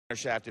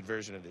shafted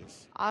version of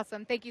these.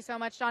 Awesome. Thank you so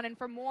much, John. And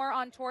for more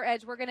on Tour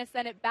Edge, we're going to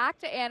send it back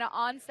to Anna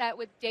on set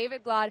with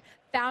David Glod,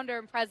 founder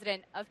and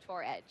president of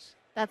Tour Edge.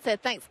 That's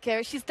it. Thanks,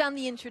 Kira. She's done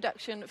the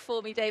introduction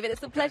for me, David.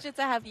 It's a pleasure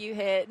to have you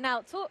here.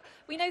 Now,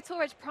 we know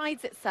Tour Edge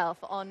prides itself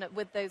on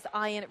with those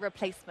iron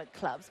replacement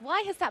clubs.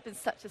 Why has that been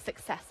such a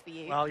success for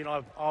you? Well,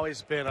 I've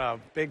always been a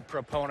big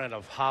proponent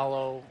of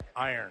hollow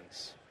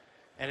irons.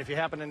 And if you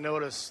happen to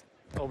notice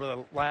over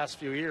the last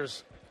few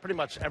years, pretty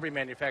much every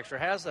manufacturer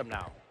has them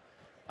now.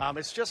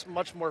 It's just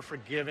much more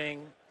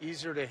forgiving,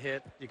 easier to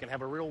hit. You can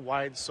have a real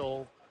wide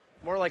sole,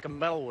 more like a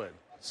metal wood.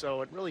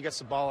 So it really gets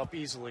the ball up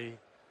easily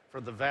for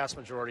the vast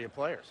majority of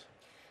players.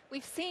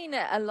 We've seen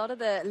a lot of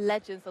the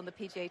legends on the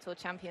PGA Tour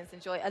Champions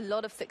enjoy a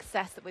lot of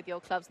success with your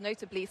clubs,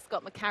 notably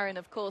Scott McCarron,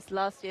 of course,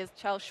 last year's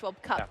Charles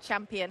Schwab Cup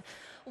champion.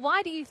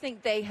 Why do you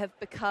think they have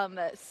become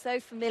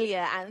so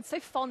familiar and so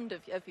fond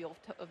of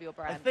your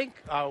brand? I think,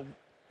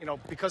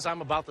 because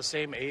I'm about the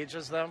same age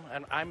as them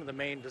and I'm the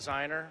main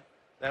designer,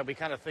 that we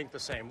kind of think the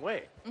same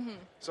way.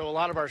 So a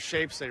lot of our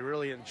shapes they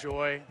really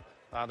enjoy.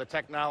 The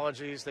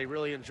technologies they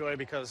really enjoy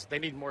because they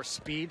need more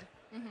speed.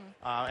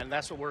 And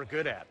that's what we're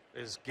good at,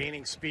 is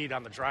gaining speed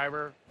on the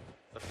driver,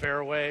 the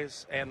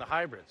fairways, and the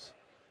hybrids.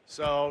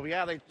 So,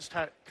 yeah, they just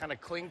kind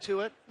of cling to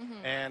it,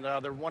 and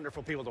they're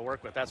wonderful people to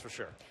work with, that's for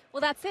sure.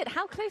 Well, that's it.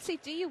 How closely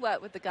do you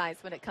work with the guys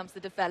when it comes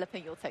to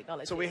developing your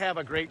technology? So we have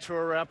a great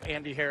tour rep,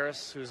 Andy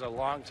Harris, who's a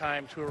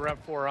longtime tour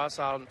rep for us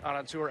on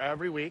a tour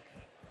every week.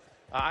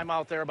 I'm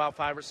out there about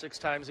 5 or 6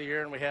 times a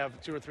year, and we have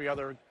 2 or 3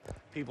 other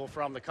people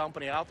from the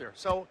company out there.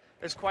 So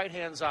it's quite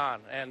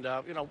hands-on, and,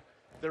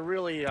 they're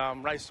really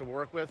nice to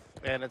work with,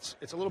 and it's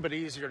a little bit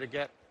easier to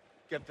get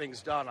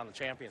things done on the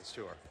Champions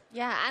Tour.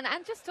 Yeah,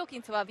 and just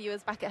talking to our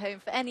viewers back at home,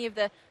 for any of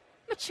the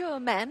mature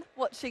men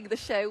watching the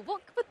show,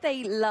 what would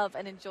they love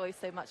and enjoy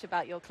so much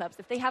about your clubs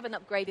if they haven't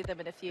upgraded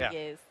them in a few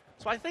years?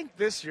 So I think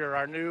this year,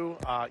 our new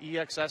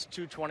EXS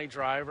 220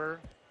 driver,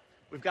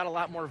 we've got a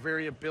lot more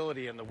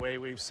variability in the way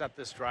we've set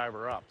this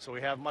driver up. So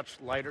we have much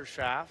lighter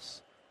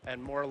shafts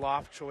and more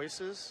loft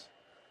choices.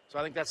 So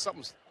I think that's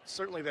something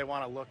certainly they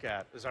want to look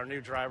at, is our new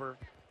driver,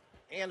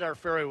 and our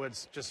fairway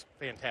wood's just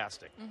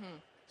fantastic.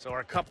 So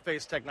our cup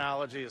face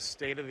technology is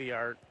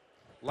state-of-the-art.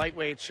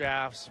 Lightweight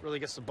shafts, really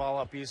gets the ball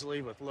up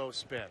easily with low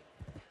spin.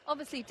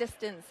 Obviously,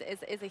 distance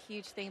is a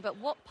huge thing, but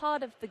what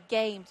part of the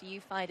game do you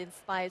find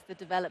inspires the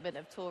development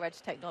of Tour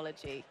Edge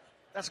technology?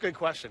 That's a good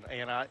question.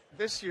 And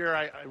this year,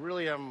 I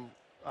really am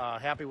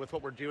happy with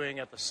what we're doing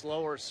at the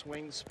slower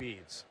swing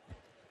speeds.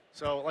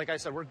 So, like I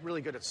said, we're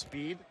really good at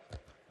speed.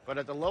 But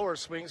at the lower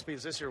swing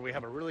speeds this year, we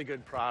have a really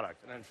good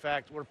product. And in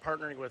fact, we're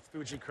partnering with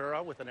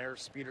Fujikura with an air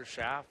speeder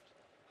shaft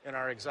in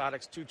our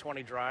Exotics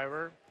 220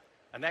 driver.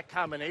 And that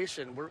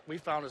combination we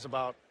found is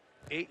about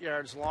 8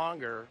 yards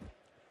longer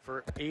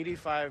for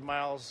 85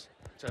 miles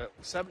to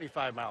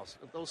 75 miles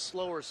at those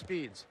slower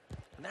speeds.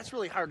 And that's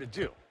really hard to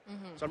do.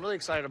 So I'm really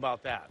excited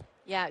about that.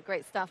 Yeah,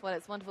 great stuff. Well,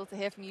 it's wonderful to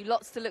hear from you.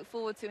 Lots to look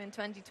forward to in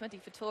 2020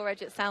 for Tour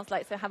Edge, it sounds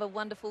like. So have a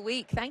wonderful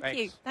week. Thank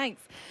you.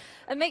 Thanks.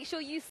 And make sure you